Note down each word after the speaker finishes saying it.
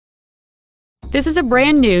This is a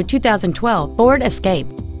brand new 2012 Ford Escape.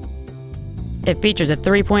 It features a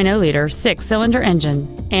 3.0-liter six-cylinder engine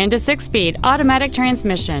and a 6-speed automatic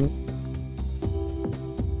transmission.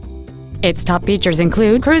 Its top features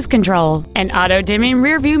include cruise control, an auto-dimming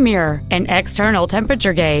rearview mirror, an external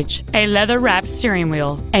temperature gauge, a leather-wrapped steering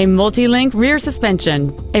wheel, a multi-link rear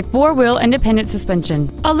suspension, a 4-wheel independent suspension,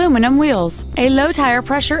 aluminum wheels, a low tire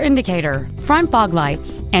pressure indicator, front fog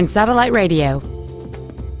lights, and satellite radio.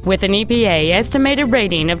 With an EPA estimated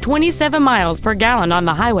rating of 27 miles per gallon on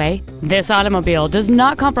the highway, this automobile does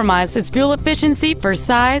not compromise its fuel efficiency for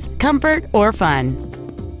size, comfort, or fun.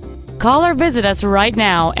 Call or visit us right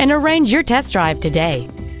now and arrange your test drive today.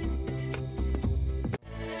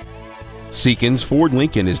 Seekins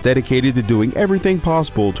Ford-Lincoln is dedicated to doing everything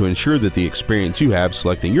possible to ensure that the experience you have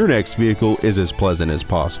selecting your next vehicle is as pleasant as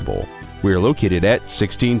possible. We are located at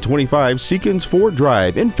 1625 Seekins Ford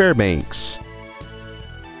Drive in Fairbanks.